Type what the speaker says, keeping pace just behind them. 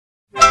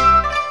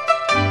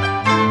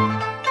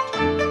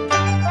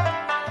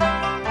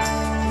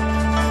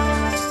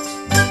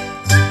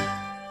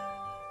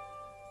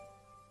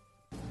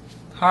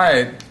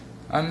Hi,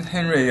 I'm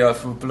Henry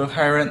of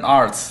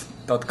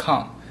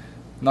BlueHeronArts.com.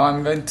 Now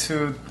I'm going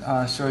to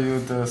show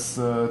you this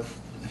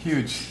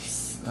huge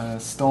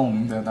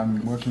stone that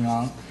I'm working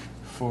on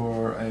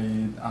for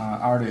a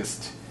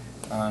artist.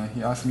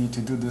 He asked me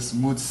to do this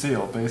mood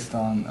seal based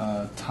on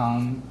a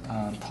Tang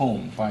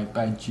poem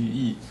by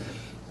G.E.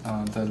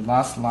 The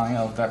last line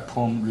of that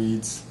poem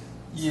reads,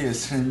 夜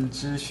深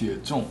知雪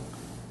重,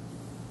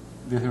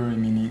 literally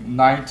meaning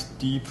night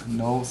deep,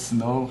 no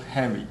snow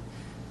heavy.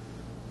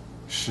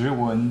 时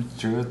闻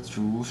折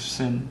竹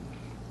声,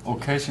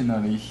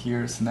 occasionally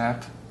hear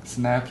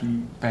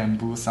snapping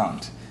bamboo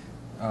sound.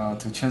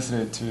 To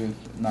translate to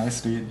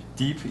nicely,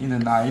 deep in the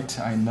night,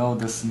 I know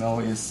the snow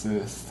is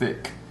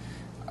thick.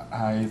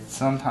 I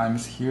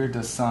sometimes hear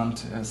the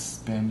sound as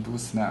bamboo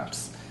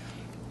snaps.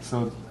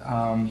 So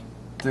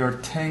there are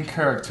 10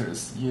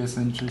 characters, 夜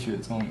深知雪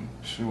重,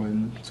 时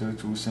闻折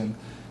竹声,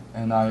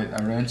 and I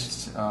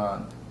arranged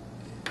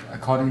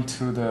according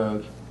to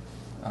the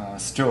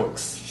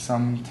strokes.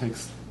 Some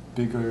takes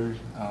bigger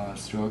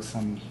strokes,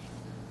 some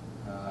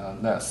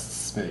less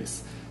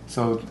space.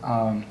 So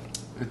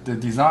the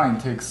design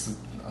takes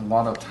a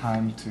lot of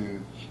time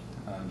to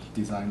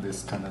design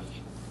this kind of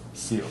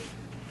seal.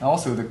 And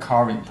also the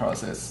carving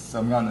process. So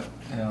I'm gonna,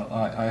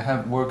 I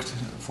have worked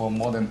for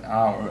more than an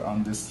hour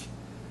on this.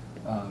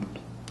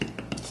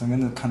 So I'm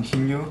going to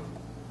continue.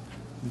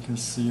 You can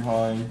see how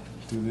I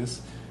do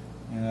this,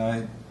 and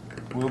I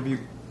will be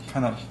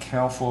kind of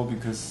careful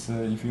because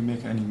if you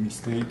make any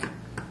mistake,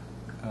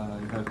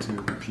 you have to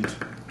repeat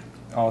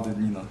all the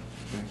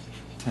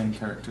 10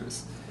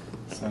 characters.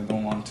 So I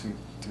don't want to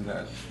do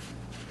that.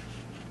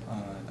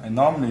 I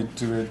normally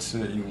do it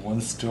in one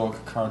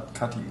stroke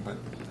cutting, but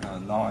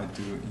now I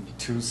do in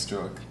 2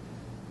 stroke,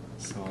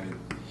 so I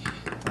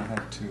don't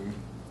have to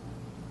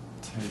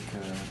take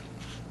a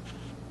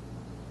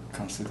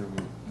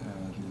considerable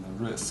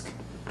risk.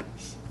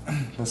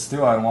 But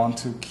still, I want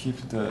to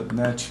keep the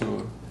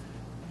natural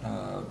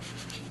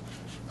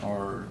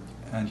or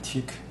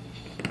antique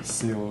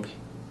seal,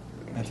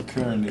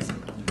 antiquarianism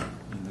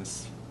in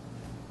this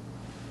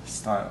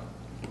style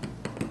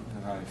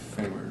that I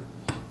favor.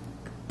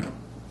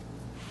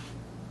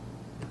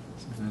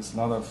 So there's a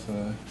lot of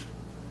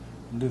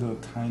little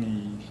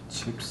tiny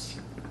chips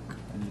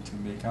I need to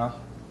make up.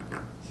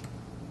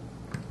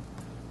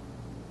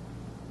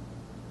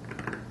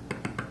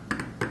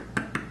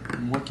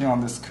 I'm working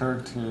on this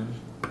character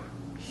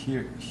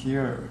here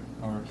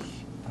or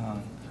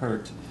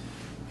hurt.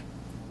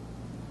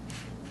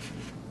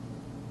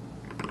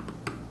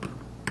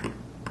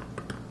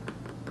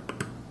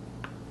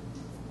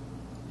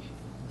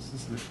 This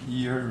is the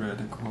ear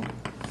reticle.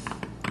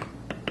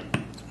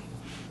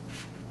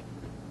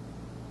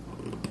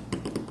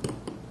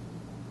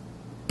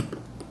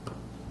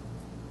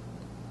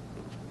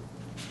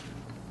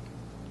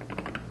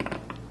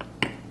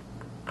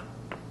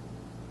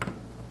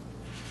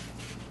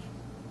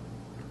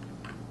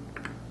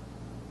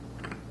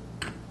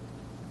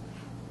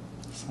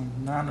 Some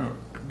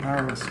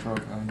narrow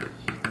stroke, I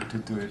have to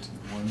do it in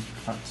one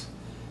cut.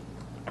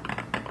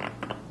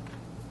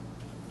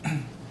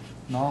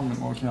 Now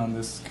I'm working on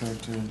this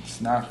character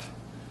snapping.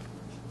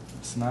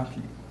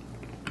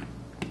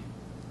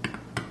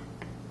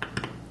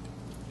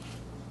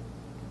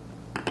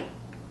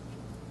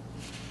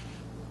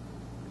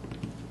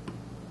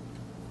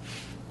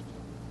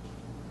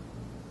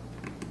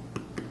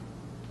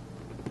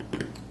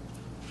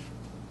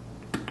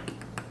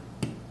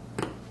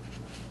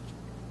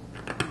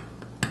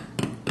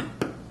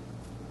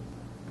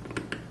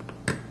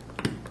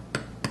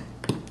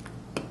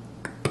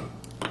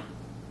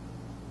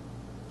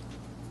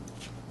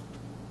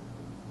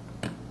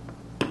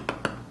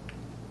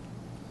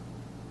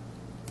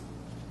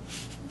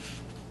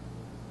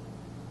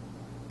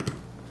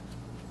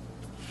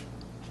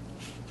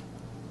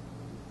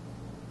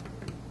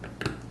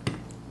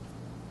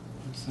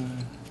 There's a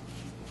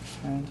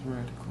hand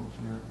reticle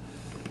here.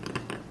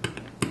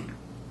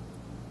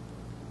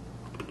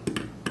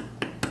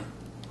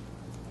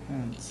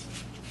 Hands.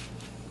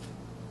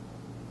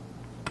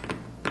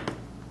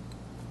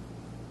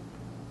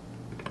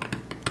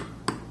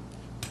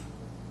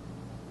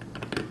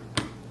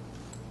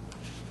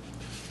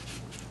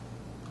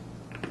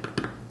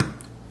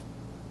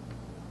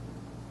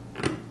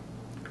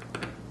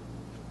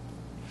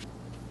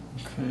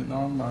 Okay,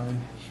 now my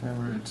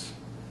favorite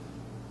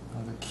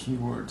the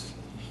keyword,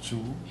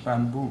 竹,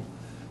 bamboo.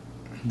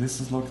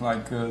 This is look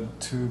like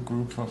 2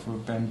 groups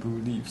of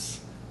bamboo leaves.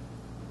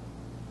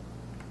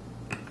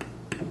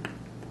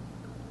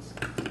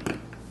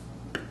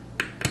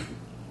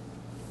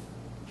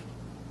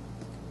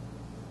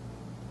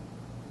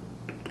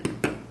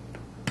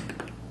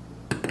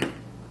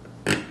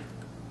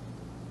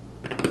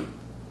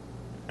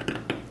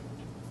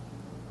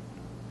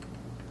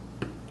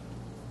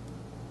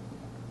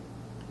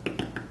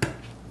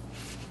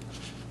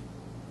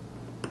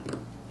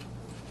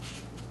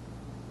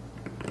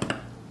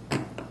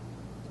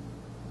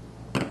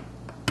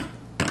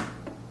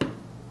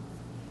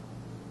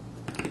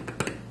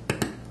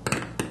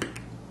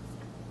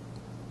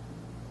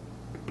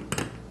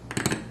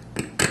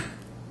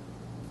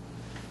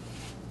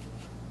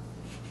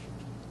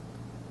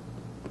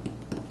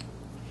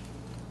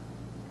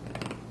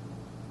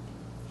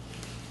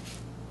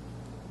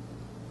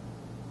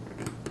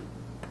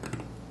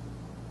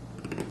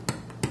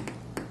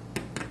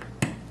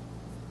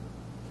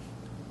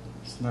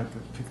 just like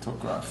a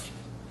pictograph.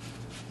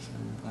 So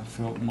I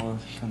feel more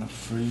kind of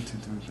free to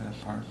do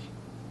that part,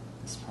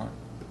 this part.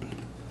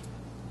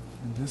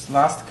 And this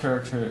last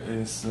character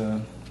is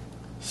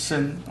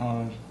shen,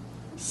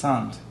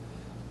 sound.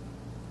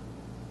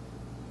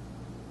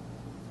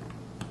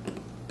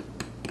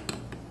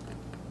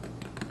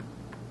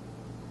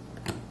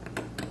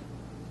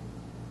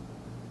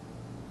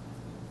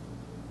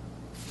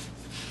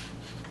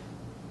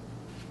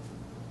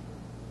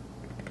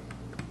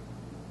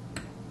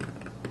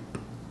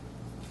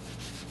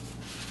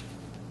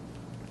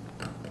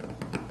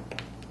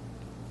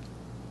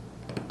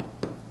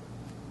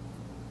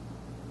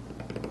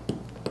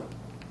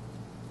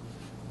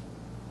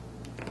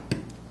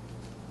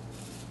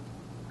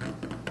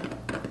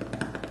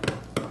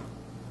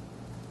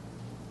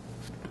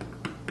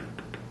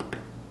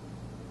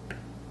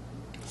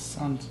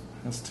 Sound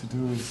has to do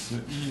with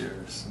the ear,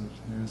 so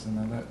here's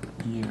another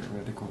ear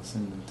radical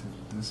similar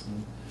to this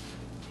one,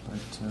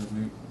 but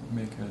we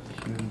make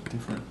it a little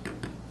different.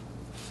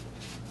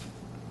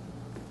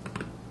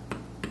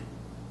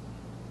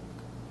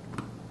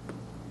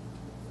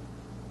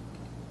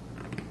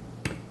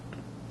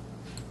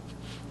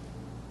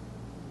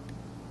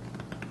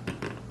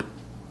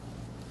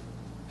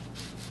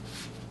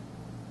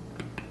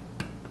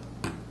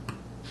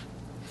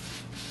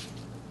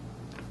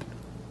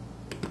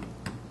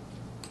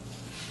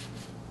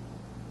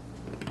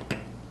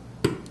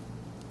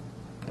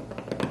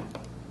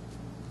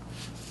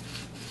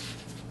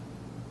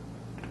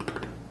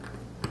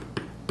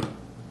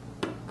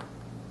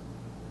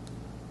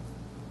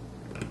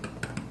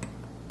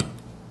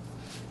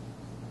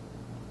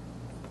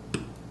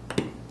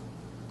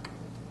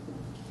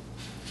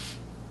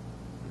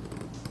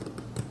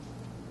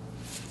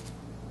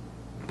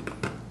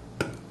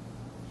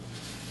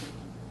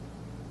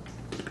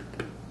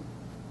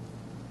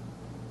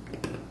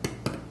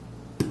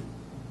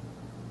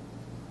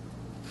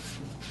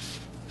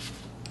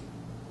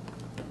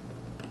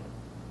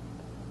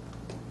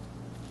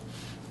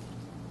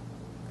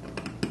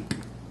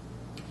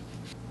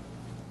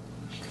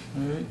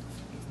 Okay,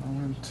 I'm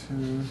going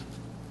to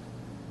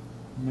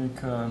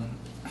make a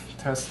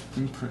test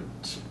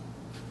imprint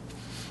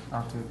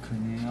after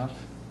cleaning up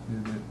a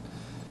little bit.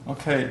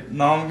 Okay,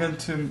 now I'm going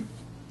to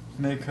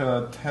make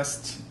a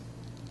test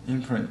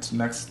imprint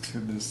next to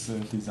this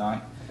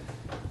design.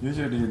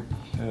 Usually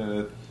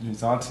the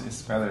result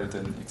is better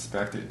than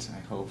expected, I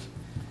hope.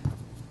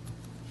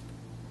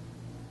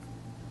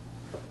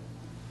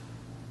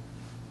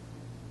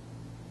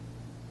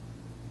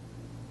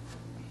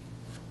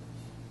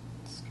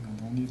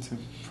 I don't need to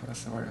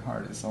press very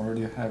hard, it's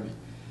already heavy.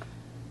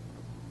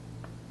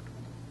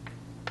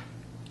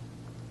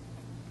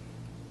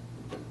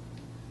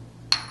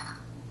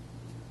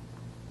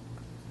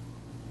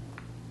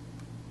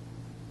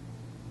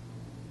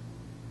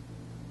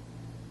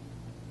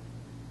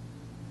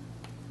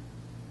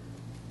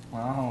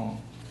 Wow,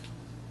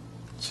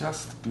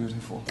 just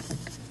beautiful.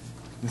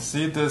 You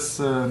see this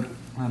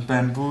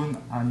bamboo,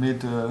 I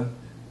made a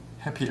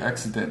happy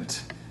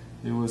accident.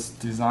 It was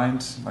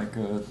designed like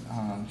a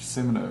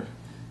similar,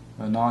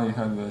 but now you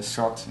have a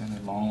short and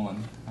a long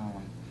one.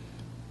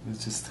 It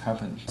just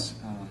happened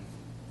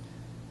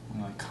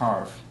when I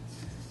carve,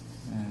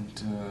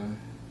 and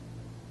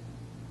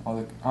all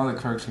the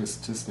characters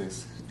just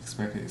as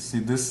expected. See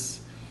this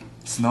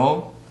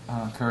snow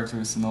character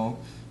is snow,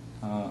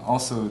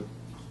 also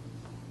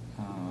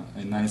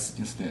a nice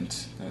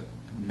incident that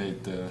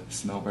made the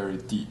snow very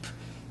deep.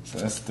 So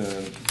as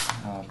the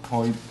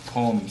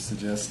poem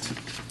suggests.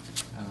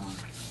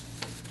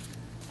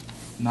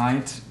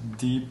 Night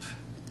deep,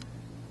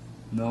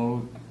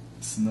 no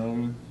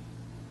snow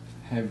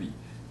heavy.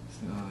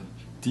 So,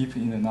 deep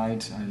in the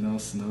night, I know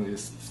snow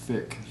is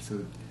thick.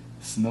 So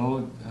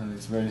snow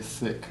is very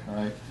thick,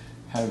 right?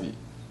 Heavy.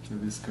 So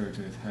this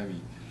character is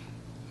heavy.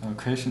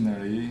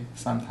 Occasionally,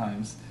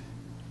 sometimes,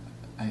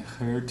 I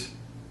heard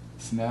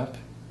snap,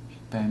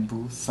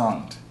 bamboo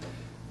sound.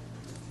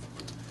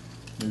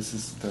 This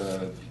is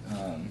the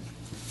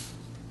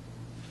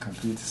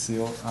complete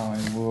seal. I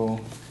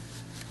will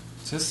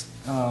just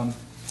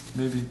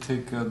maybe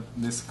take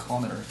this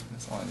corner,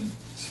 that's all I need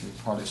to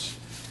polish,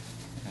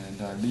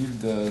 and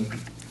leave the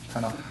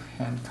kind of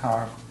hand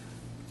carved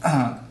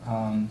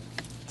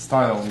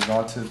style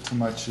without too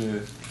much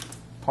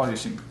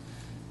polishing.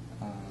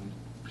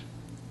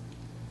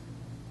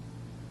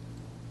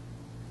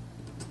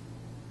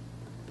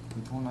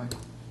 We don't like the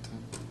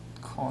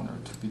corner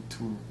to be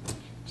too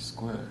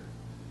square.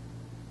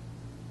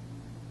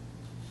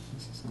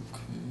 This is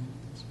okay.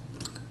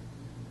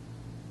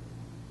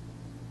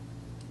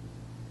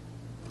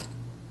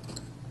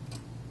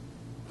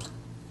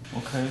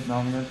 Okay, now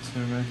I'm going to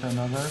make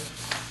another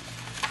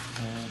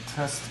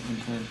test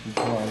imprint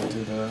before I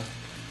do the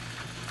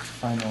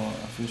final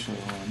official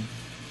one.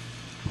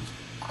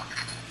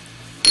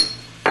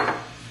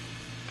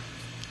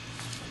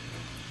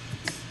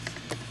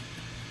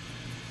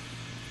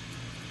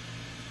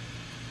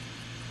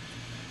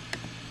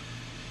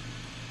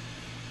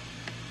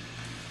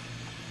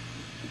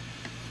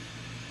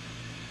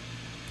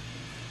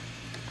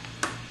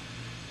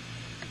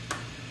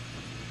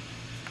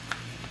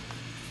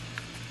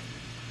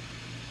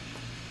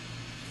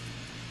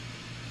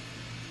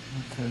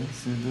 Okay,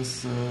 see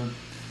this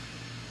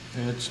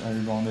edge, I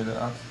rounded it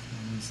up.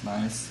 It's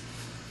nice.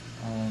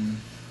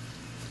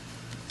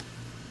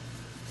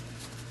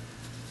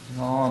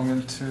 Now I'm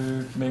going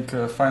to make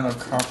a final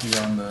copy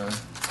on the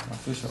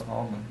official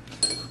album.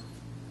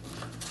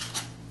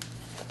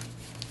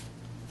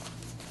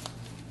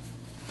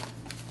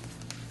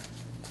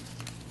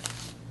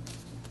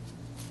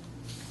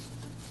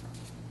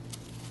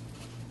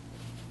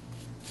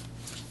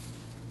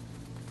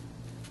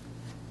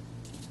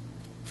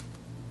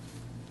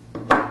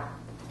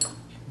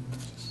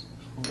 Just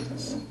hold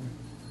this here.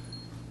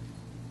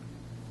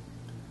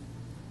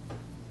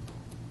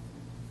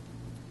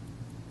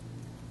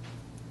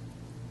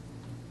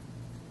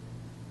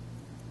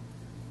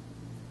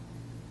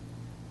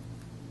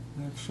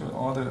 Make sure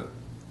all the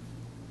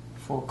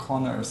four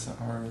corners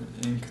are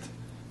inked.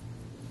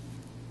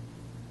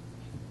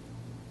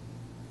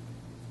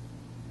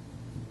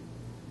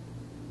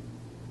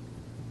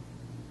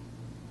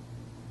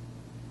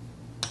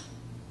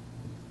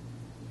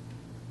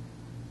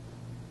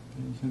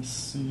 You can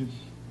see,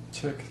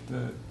 check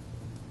the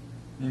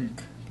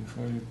ink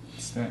before you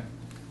stamp.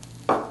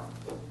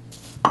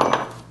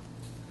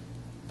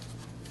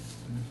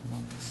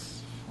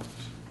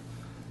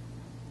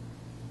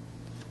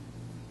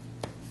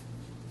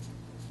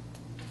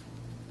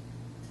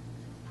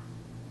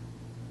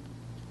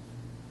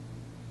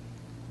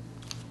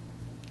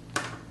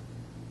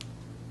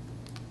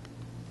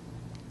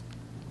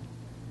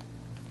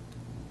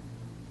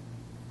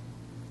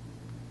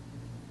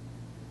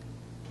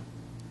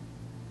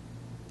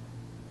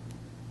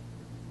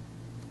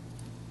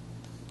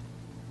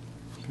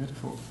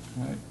 Beautiful,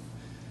 right?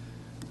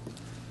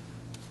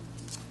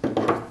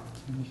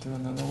 Let me do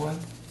another one.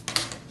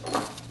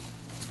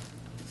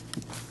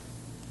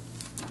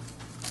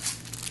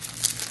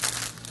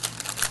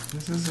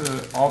 This is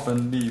an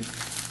auburn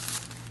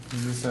leaf.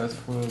 This is set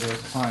for the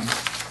time.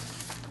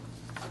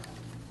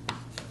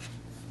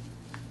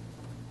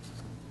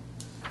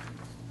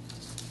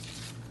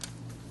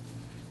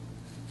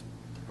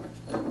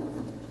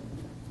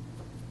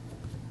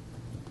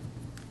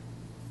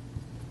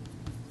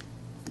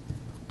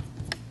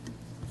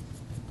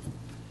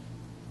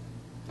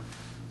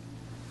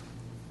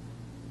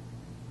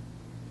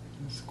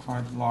 It's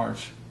quite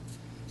large.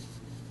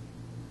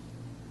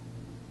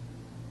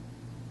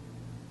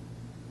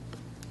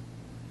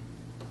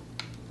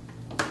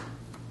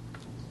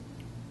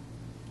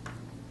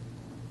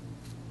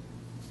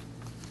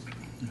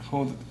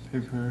 Hold the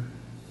paper,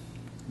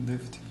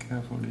 lift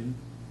carefully.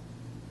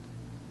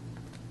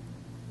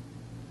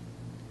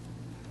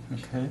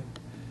 Okay.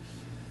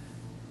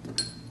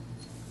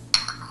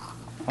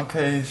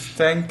 Okay,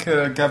 thank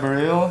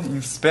Gabriel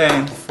in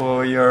Spain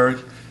for your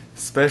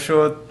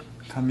special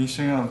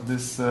commission of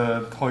this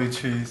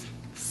poetry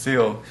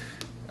seal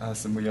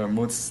as your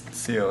mood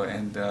seal,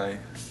 and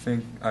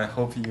I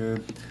hope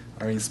you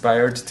are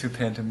inspired to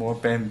paint more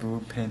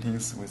bamboo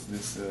paintings with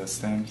this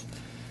stamp.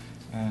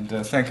 And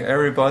thank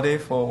everybody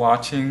for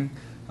watching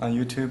on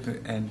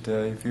YouTube. And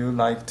if you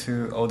like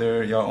to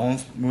order your own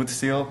mood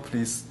seal,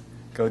 please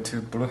go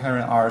to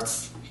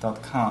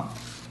blueheronarts.com.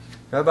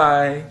 Bye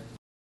bye.